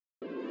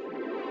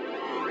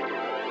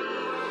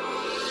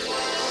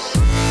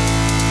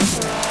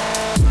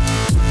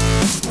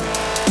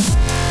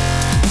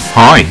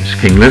Hi, it's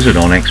King Lizzard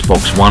on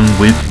Xbox One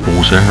with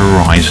Forza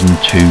Horizon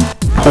 2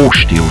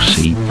 Porsche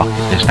DLC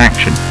Bucket List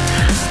Action,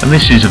 and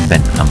this is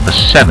event number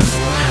 7.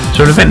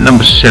 So in event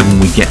number 7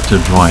 we get to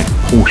drive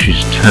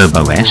Porsche's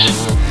Turbo S,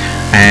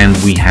 and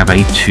we have a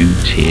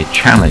 2-tier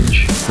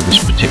challenge for this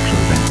particular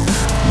event.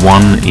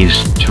 One is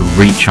to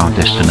reach our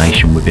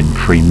destination within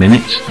 3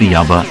 minutes, the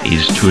other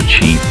is to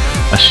achieve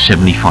a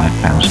 75,000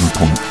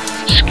 point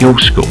skill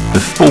score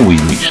before we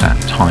reach that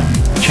time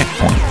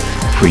checkpoint,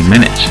 3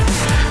 minutes.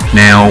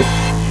 Now,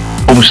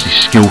 obviously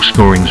skill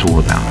scoring is all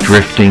about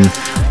drifting,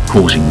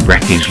 causing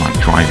wreckage like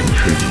driving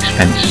through these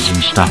fences and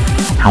stuff.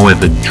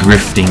 However,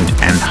 drifting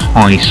and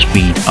high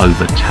speed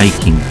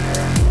overtaking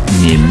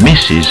near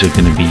misses are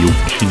going to be your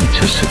key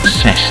to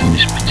success in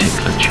this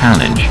particular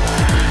challenge.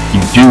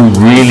 You do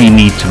really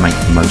need to make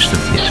the most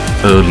of this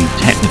early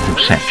technical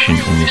section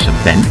in this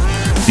event,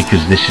 because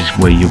this is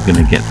where you're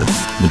going to get the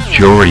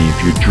majority of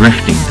your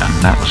drifting done.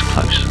 That was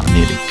close, I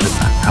nearly clipped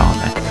that car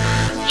there.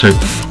 So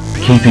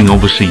keeping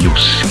obviously your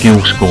skill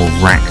score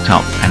racked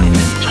up and in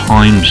a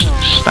timed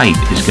state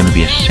is going to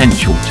be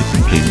essential to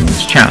completing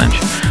this challenge.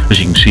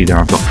 As you can see there,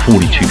 I've got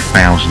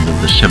 42,000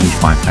 of the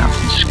 75,000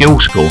 skill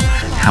score.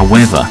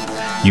 However,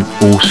 you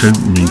also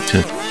need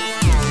to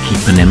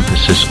keep an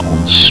emphasis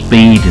on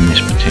speed in this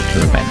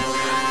particular event.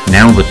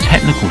 Now the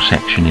technical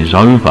section is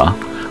over,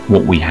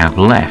 what we have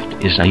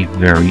left is a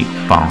very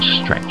fast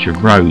stretch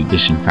of road.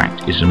 This in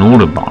fact is an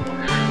autobahn.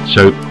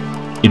 So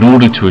in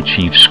order to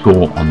achieve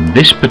score on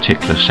this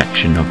particular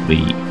section of the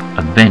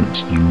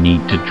event, you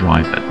need to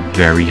drive at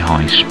very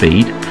high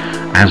speed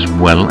as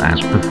well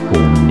as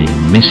perform near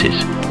misses.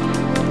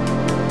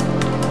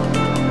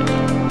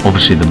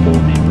 Obviously the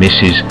more near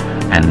misses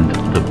and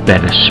the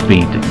better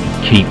speed that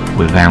you keep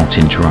without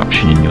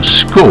interruption in your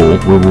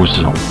score will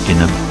result in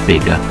a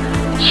bigger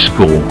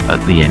score at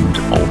the end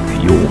of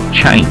your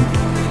chain.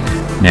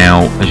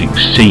 Now, as you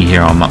can see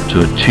here, I'm up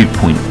to a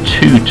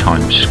 2.2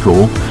 times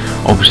score.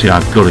 Obviously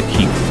I've got to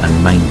keep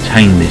and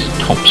maintain this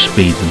top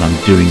speed that I'm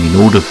doing in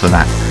order for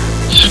that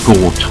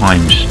score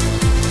times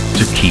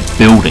to keep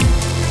building.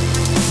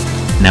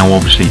 Now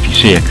obviously if you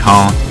see a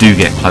car, do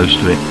get close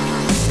to it,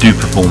 do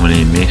perform a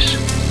near miss,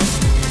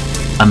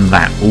 and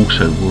that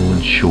also will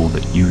ensure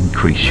that you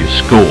increase your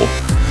score.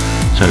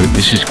 So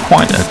this is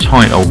quite a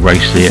tight old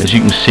race there. As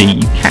you can see,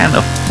 you can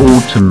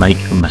afford to make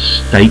a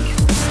mistake.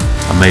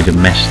 I made a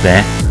mess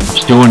there. I've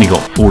still only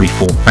got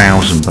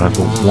 44,000, but I've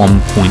got 1.9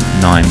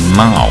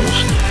 miles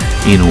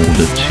in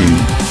order to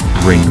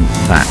bring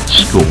that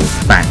score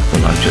back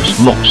that I just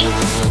lost.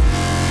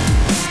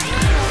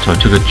 So I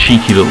took a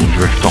cheeky little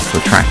drift off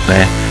the track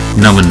there,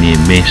 another near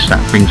miss.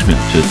 That brings me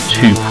up to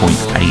 2.8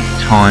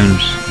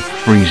 times,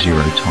 30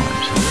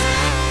 times.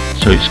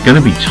 So it's going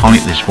to be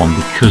tight, this one,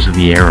 because of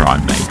the error I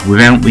made.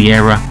 Without the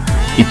error,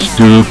 it's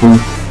doable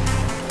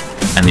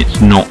and it's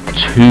not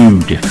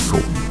too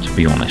difficult, to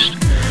be honest.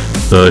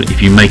 But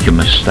if you make a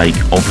mistake,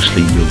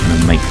 obviously you're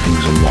going to make things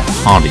a lot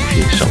harder for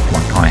yourself,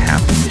 like I have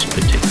in this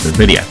particular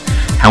video.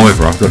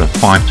 However, I've got a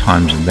 5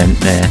 times event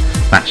there.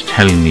 That's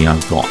telling me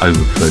I've got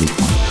over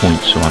 35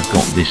 points, so I've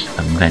got this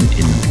event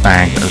in the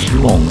bag as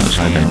long as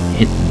I don't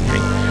hit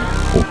anything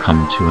or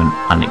come to an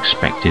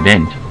unexpected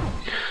end.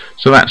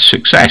 So that's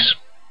success.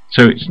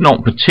 So it's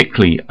not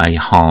particularly a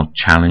hard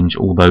challenge,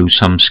 although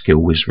some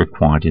skill is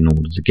required in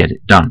order to get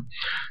it done.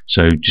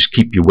 So just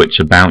keep your wits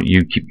about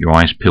you, keep your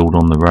eyes peeled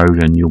on the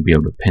road, and you'll be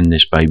able to pin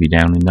this baby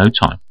down in no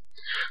time.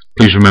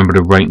 Please remember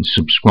to rate and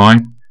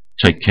subscribe.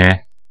 Take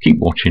care, keep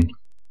watching,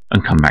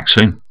 and come back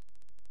soon.